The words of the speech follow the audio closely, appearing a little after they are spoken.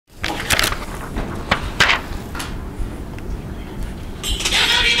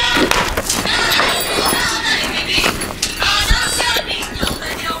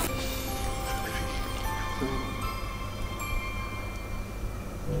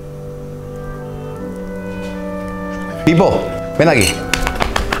Pipo, ven aquí.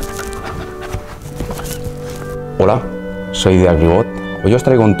 Hola, soy Didac Ribot. Hoy os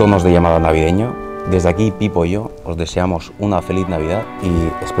traigo un tonos de llamada navideño. Desde aquí, Pipo y yo os deseamos una feliz Navidad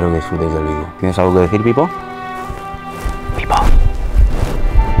y espero que disfrutéis del vídeo. ¿Tienes algo que decir, Pipo? Pipo.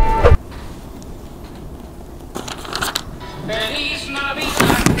 Feliz Navidad.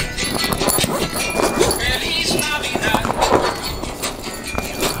 Feliz Navidad.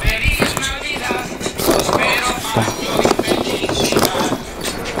 Feliz Navidad. Espero pacto y felicidad.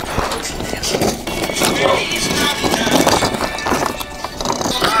 Feliz Navidad.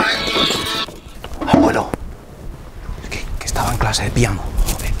 Abuelo, es que estaba en clase de piano.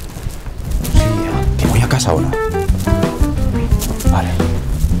 Joder. Sí, que voy a casa ahora. Vale.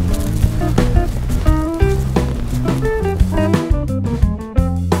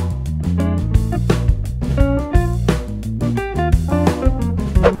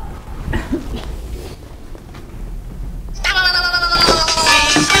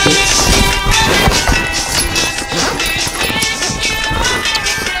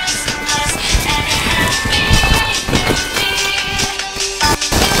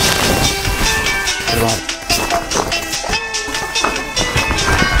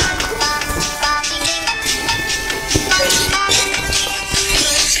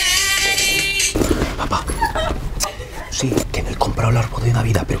 Papá, sí, que me he comprado el árbol de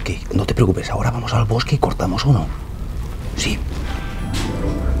Navidad, pero que no te preocupes, ahora vamos al bosque y cortamos uno. Sí.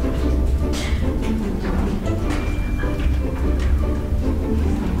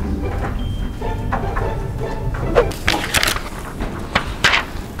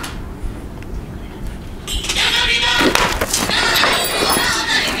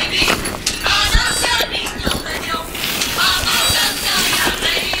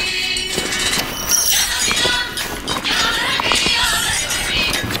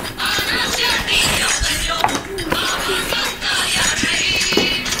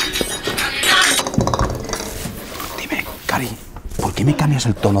 Cari, ¿por qué me cambias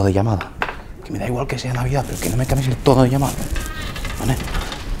el tono de llamada? Que me da igual que sea Navidad, pero que no me cambies el tono de llamada. ¿Vale?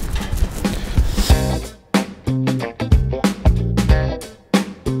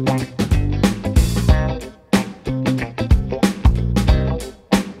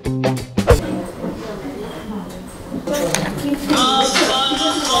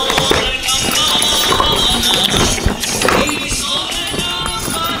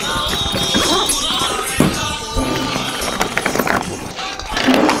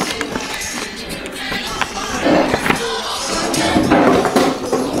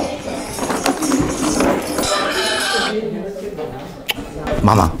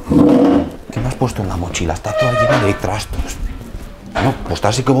 Mamá, ¿qué me has puesto en la mochila? Está toda llena de trastos. No, pues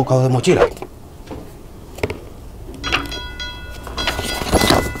estás equivocado de mochila.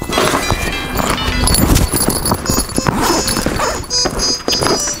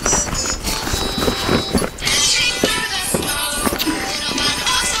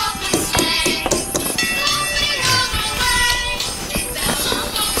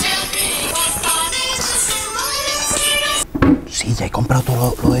 Sí, ya he comprado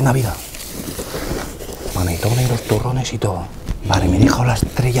todo lo de Navidad. Manetones, los turrones y todo. Vale, me he dejado la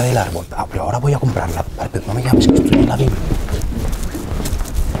estrella del árbol. Ah, pero ahora voy a comprarla. Vale, pero no me llames, que estoy en la Biblia.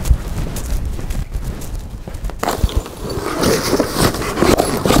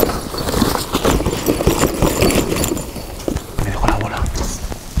 Me dejo la bola.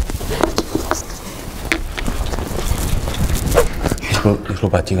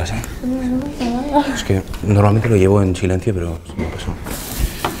 Disculpa, chicas, ¿eh? Es que normalmente lo llevo en silencio, pero se me pasó.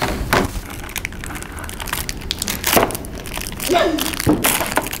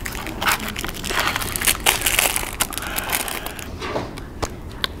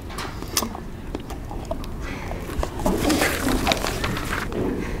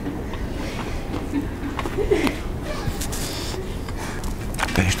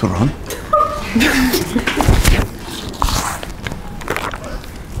 ¿Queréis turrón?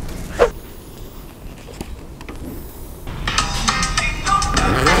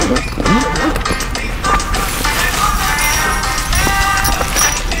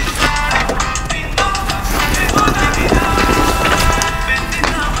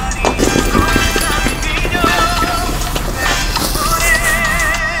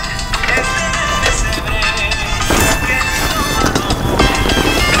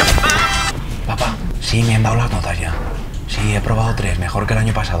 Sí, me han dado las notas ya. Sí, he probado 3, mejor que el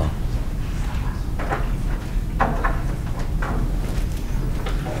año pasado.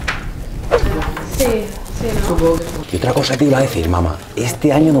 Sí, ¿no? Y otra cosa te iba a decir, mamá.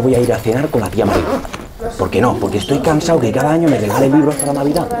 Este año no voy a ir a cenar con la tía María. ¿Por qué no? Porque estoy cansado que cada año me regale libros para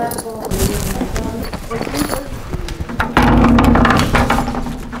Navidad.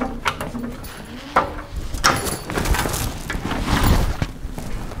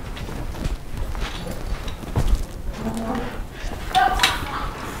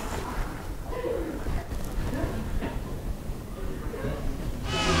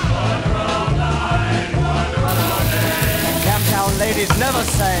 Camptown ladies never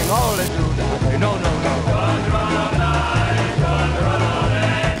sang Hola, Este, no, no, no.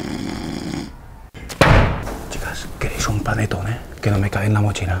 Chicas, ¿queréis un panetone? Que no me cae en la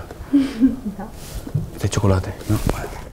mochila. ¿De chocolate? No, vale.